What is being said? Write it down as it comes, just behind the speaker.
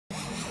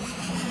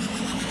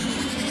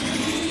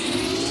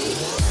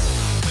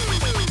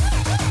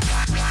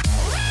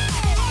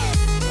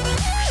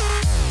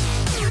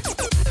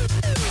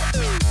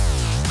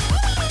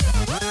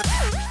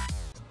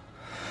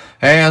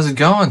Hey, how's it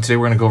going? Today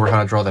we're going to go over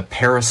how to draw the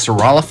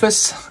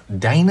Parasaurolophus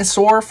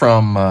dinosaur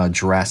from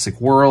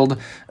Jurassic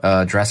World,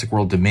 Jurassic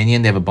World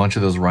Dominion. They have a bunch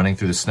of those running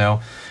through the snow.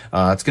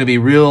 It's going to be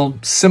real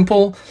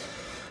simple,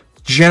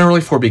 generally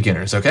for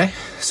beginners, okay?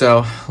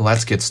 So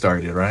let's get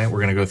started, right? We're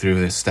going to go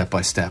through this step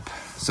by step.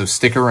 So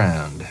stick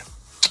around.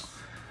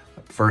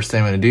 First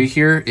thing I'm going to do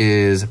here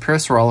is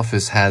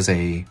Parasaurolophus has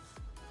a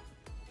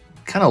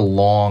kind of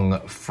long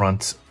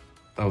front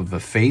of the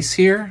face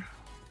here.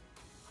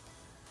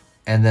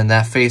 And then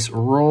that face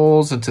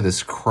rolls into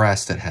this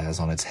crest it has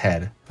on its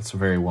head. That's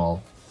very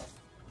well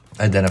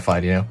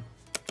identified, you know?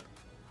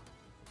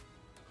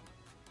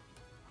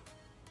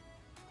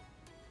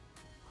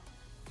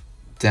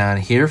 Down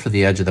here for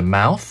the edge of the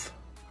mouth.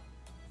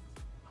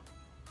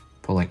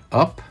 Pulling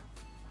up.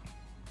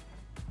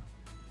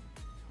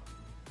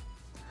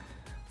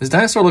 This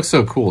dinosaur looks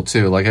so cool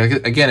too. Like,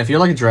 again, if you're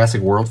like a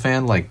Jurassic World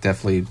fan, like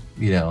definitely,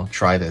 you know,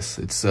 try this.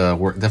 It's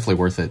definitely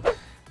worth it.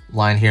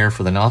 Line here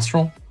for the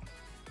nostril.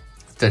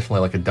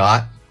 Definitely like a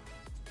dot.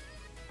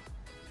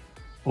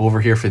 Over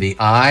here for the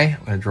eye,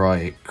 I'm going to draw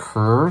a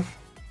curve.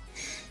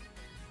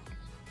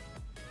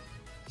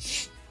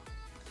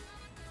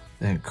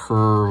 Then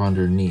curve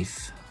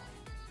underneath.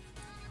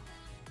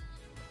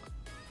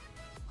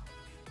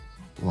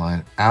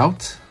 Line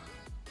out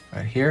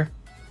right here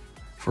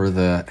for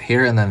the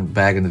here and then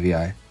back into the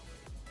eye.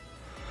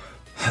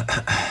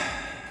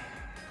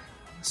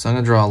 So I'm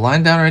going to draw a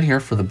line down right here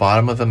for the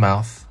bottom of the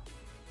mouth.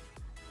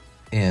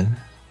 In.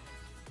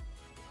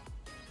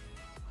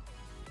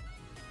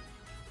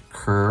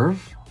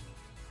 Curve,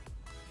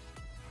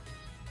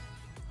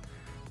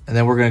 and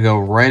then we're going to go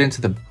right into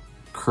the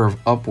curve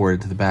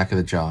upward to the back of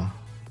the jaw.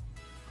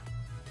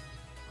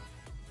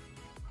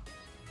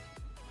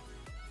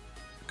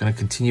 Going to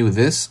continue with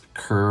this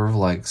curve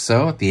like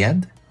so at the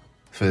end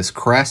for this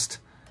crest.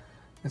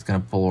 It's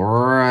going to pull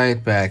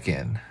right back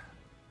in.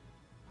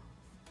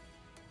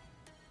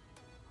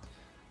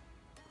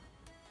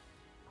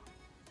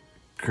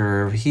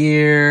 Curve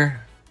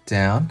here,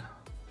 down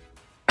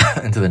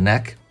into the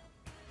neck.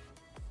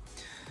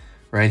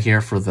 Right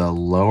here for the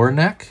lower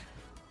neck.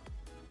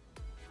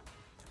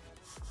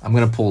 I'm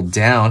going to pull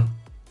down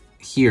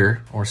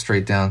here or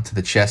straight down to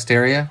the chest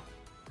area.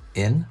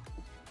 In.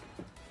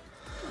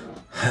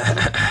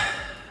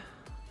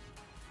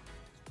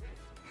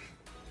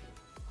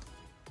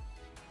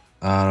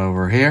 On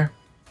over here.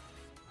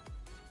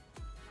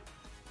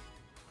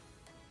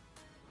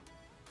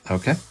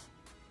 Okay.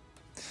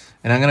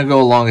 And I'm going to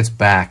go along its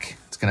back.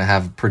 It's going to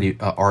have a pretty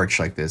arch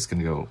like this. It's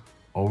going to go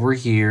over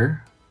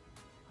here.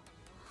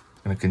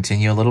 Going to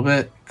continue a little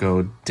bit,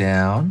 go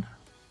down,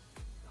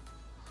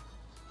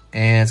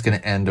 and it's going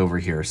to end over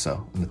here or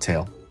so in the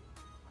tail.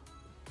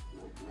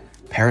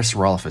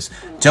 Parasaurolophus.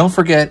 Don't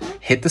forget,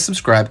 hit the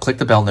subscribe, click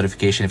the bell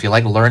notification if you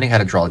like learning how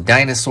to draw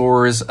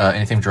dinosaurs,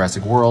 anything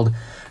Jurassic World,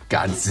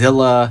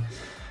 Godzilla,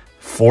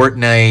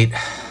 Fortnite,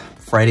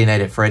 Friday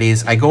Night at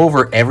Freddy's. I go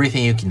over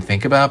everything you can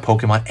think about,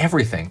 Pokemon,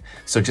 everything.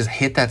 So just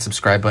hit that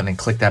subscribe button and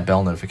click that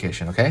bell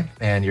notification, okay?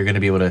 And you're going to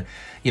be able to,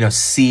 you know,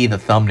 see the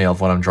thumbnail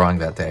of what I'm drawing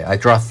that day. I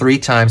draw 3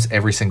 times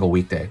every single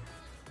weekday.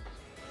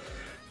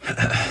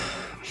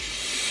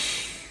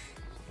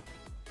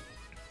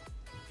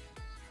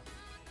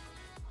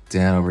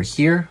 Down over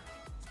here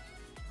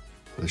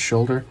for the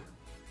shoulder.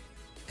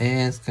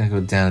 And it's going to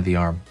go down to the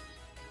arm.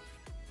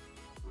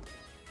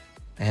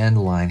 And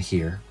line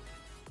here.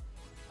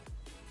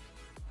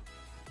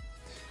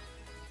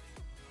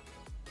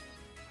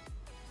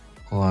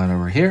 Line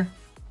over here.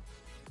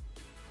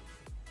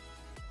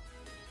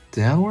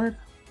 Downward.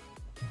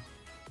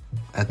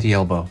 At the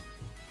elbow.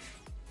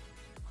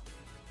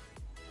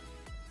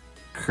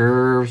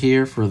 Curve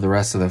here for the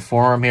rest of the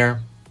forearm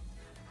here.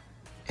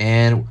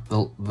 And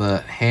the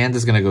hand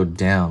is going to go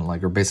down,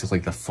 like, or basically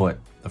like the foot,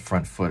 the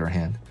front foot or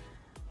hand.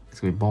 It's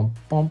going to be boom,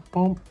 boom,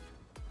 boom,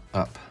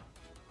 up.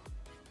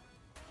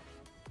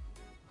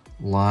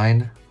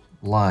 Line,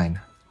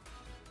 line.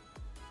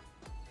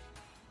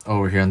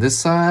 Over here on this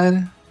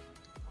side.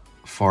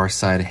 Far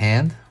side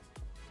hand.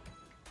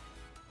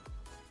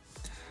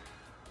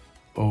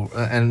 Oh,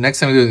 and next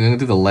time I'm going to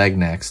do the leg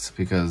next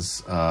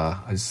because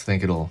I just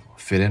think it'll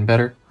fit in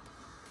better.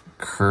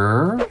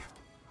 Curve.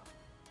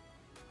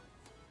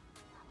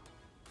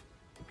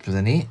 For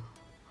the knee.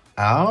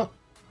 Out.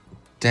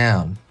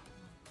 Down.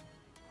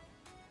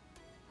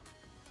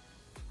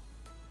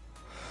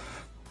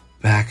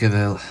 Back of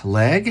the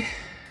leg.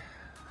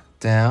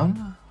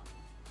 Down.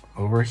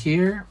 Over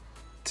here.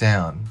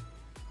 Down.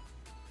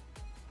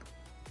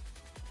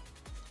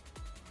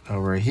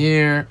 Over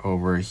here,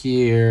 over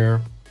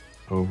here,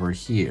 over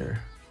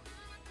here.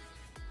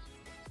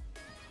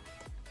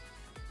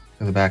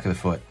 To the back of the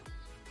foot.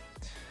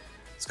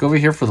 Let's go over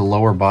here for the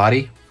lower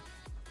body.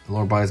 The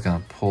lower body is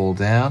going to pull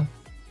down.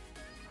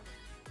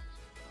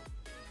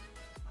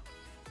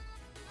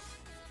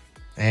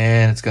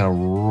 And it's going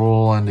to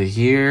roll into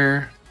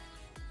here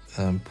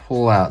and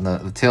pull out. And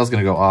the tail's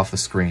going to go off the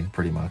screen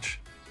pretty much.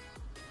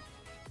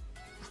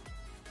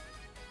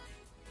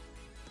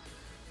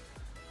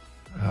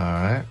 All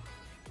right.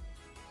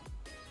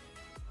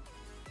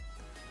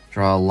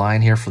 Draw a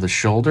line here for the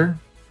shoulder.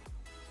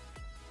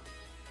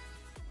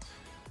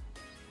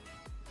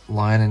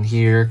 Line in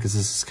here, because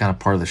this is kind of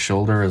part of the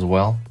shoulder as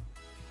well.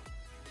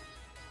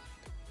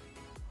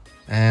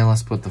 And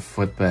let's put the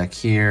foot back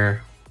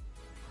here.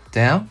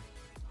 Down.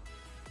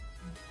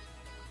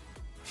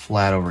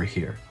 Flat over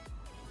here.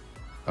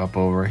 Up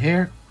over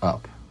here,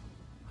 up.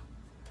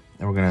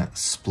 And we're gonna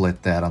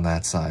split that on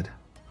that side.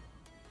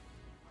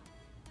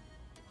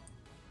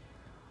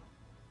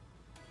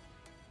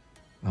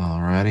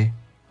 Alrighty.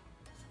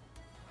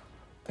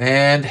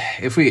 And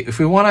if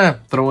we want to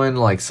throw in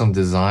like some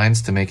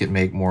designs to make it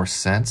make more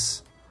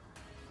sense,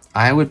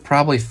 I would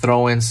probably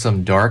throw in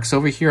some darks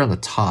over here on the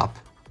top.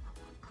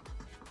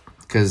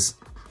 Because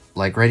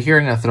like right here,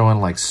 I'm gonna throw in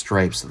like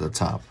stripes at the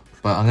top,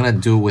 but I'm gonna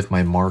do it with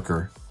my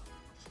marker.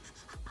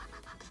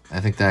 I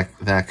think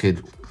that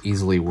could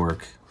easily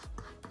work.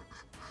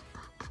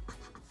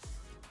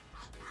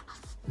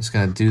 I'm just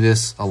gonna do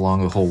this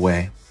along the whole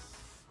way.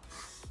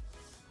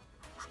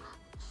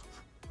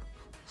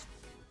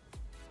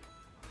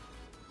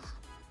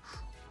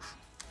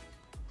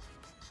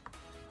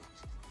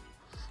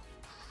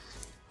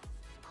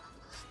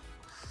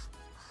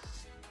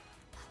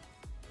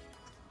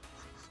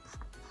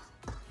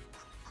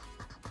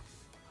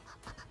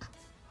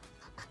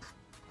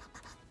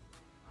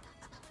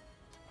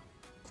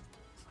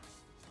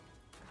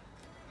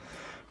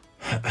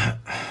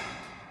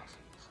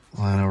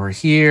 Line over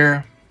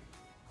here.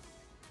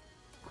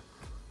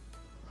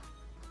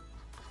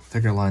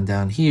 Thicker line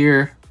down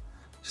here,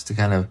 just to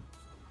kind of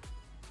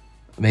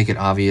make it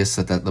obvious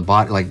that the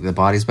body, like the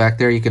body's back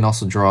there. You can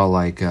also draw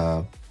like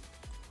a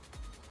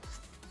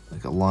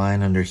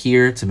line under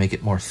here to make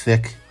it more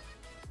thick,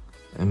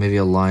 and maybe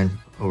a line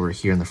over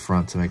here in the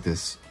front to make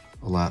this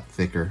a lot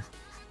thicker.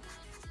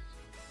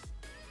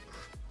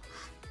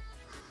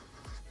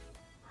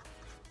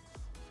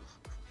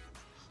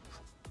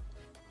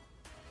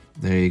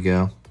 There you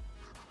go.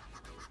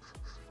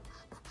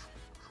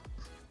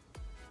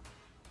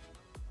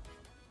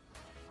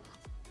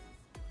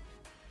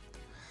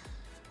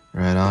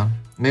 Right on.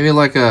 Maybe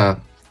like a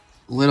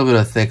little bit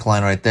of thick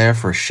line right there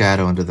for a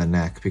shadow under the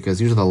neck,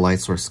 because usually the light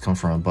sources come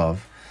from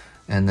above.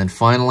 And then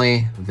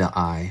finally, the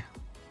eye.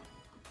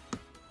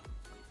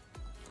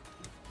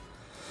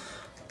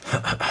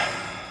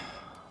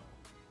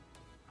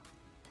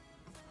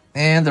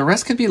 And the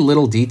rest could be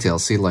little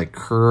details. See, like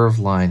curved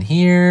line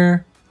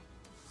here.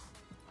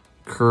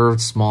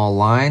 Curved small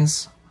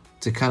lines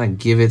to kind of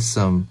give it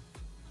some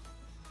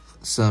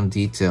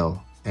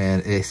detail.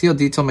 And see how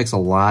detail makes a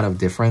lot of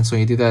difference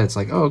when you do that. It's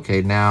like, oh,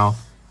 okay, now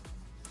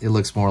it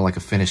looks more like a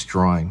finished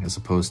drawing as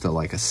opposed to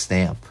like a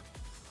stamp,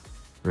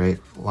 right?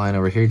 Line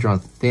over here, drawing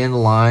thin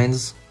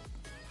lines,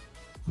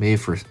 maybe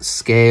for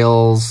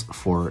scales,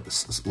 for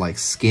like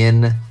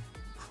skin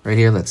right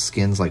here. That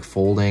skin's like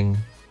folding.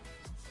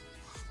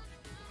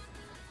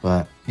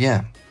 But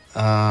yeah,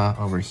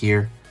 over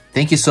here.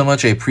 Thank you so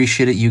much. I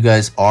appreciate it. You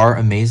guys are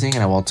amazing,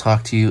 and I will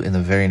talk to you in the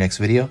very next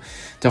video.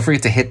 Don't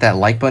forget to hit that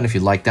like button if you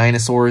like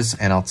dinosaurs,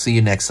 and I'll see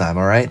you next time,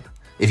 all right?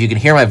 If you can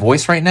hear my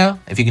voice right now,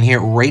 if you can hear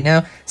it right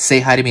now, say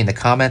hi to me in the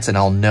comments, and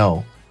I'll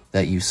know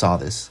that you saw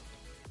this.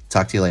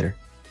 Talk to you later.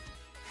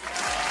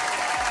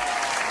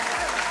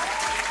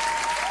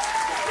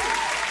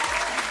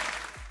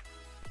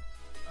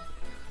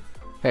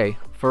 Hey,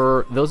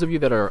 for those of you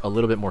that are a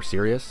little bit more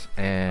serious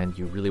and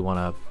you really want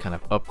to kind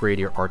of upgrade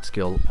your art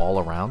skill all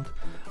around,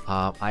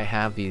 I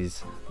have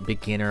these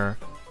beginner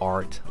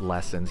art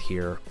lessons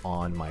here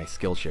on my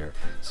Skillshare.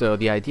 So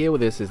the idea with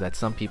this is that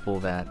some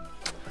people that,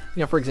 you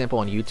know, for example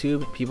on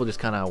YouTube, people just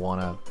kind of want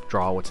to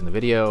draw what's in the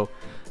video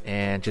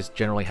and just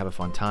generally have a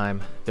fun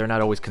time. They're not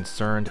always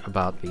concerned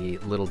about the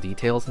little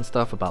details and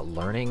stuff, about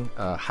learning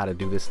how to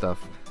do this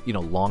stuff, you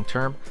know, long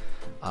term.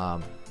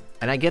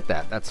 And I get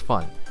that, that's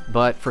fun.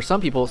 But for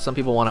some people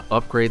want to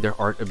upgrade their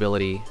art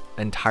ability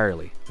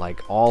entirely,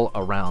 like all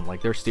around,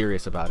 like they're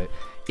serious about it.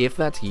 If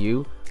that's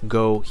you,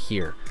 go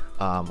here.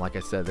 Like I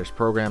said, there's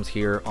programs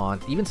here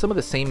on even some of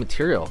the same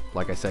material.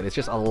 Like I said, it's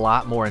just a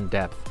lot more in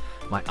depth.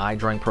 My eye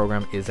drawing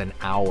program is an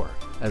hour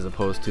as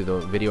opposed to the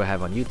video I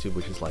have on YouTube,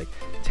 which is like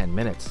 10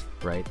 minutes,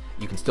 right?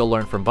 You can still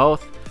learn from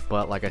both,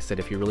 but like I said,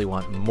 if you really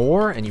want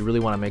more and you really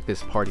want to make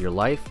this part of your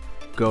life,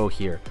 go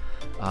here.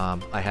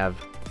 I have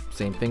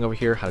same thing over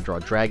here, how to draw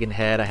a dragon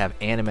head. I have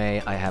anime,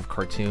 I have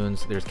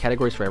cartoons. There's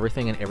categories for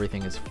everything, and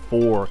everything is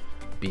for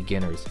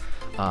beginners.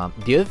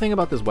 The other thing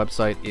about this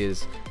website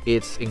is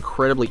it's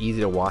incredibly easy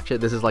to watch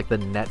it. This is like the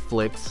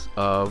Netflix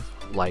of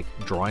like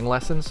drawing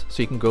lessons.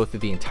 So you can go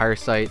through the entire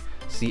site,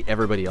 see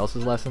everybody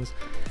else's lessons.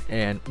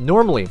 And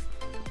normally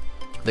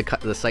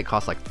the site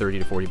costs like 30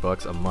 to 40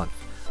 bucks a month.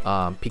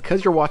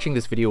 Because you're watching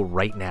this video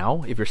right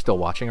now, if you're still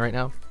watching right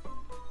now,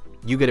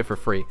 you get it for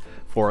free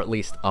for at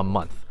least a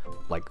month.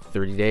 Like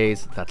 30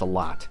 days, that's a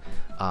lot.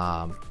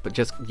 But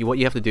just what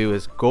you have to do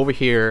is go over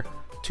here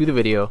to the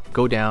video,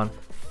 go down,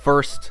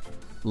 first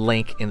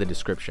link in the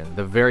description,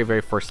 the very,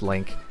 very first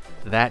link.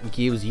 That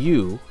gives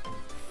you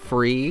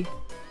free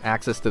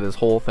access to this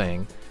whole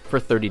thing for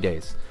 30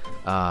 days.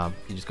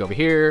 You just go over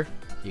here,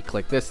 you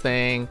click this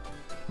thing,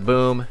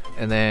 boom,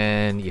 and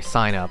then you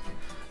sign up.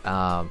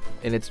 And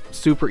it's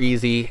super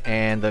easy,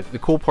 and the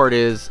cool part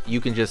is you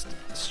can just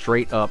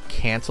straight up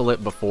cancel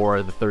it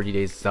before the 30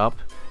 days is up,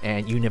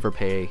 and you never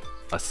pay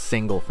a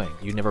single thing.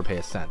 You never pay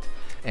a cent,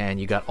 and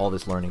you got all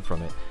this learning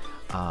from it.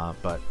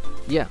 But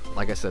yeah,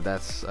 like I said,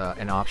 that's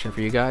an option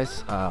for you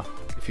guys.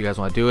 If you guys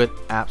want to do it,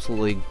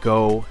 absolutely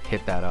go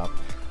hit that up.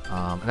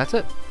 And that's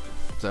it.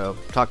 So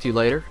talk to you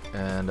later,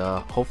 and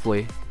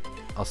hopefully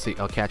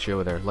I'll catch you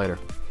over there later.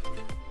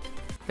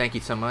 Thank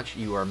you so much.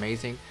 You are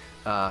amazing.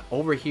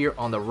 Over here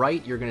on the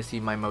right, you're going to see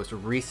my most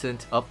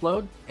recent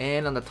upload,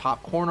 and on the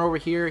top corner over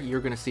here,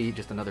 you're going to see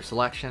just another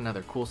selection,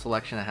 another cool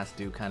selection that has to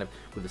do kind of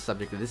with the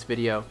subject of this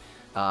video.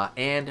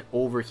 And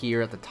over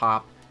here at the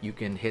top, you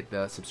can hit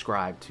the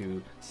subscribe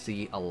to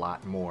see a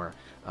lot more.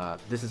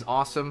 This is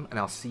awesome, and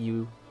I'll see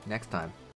you next time.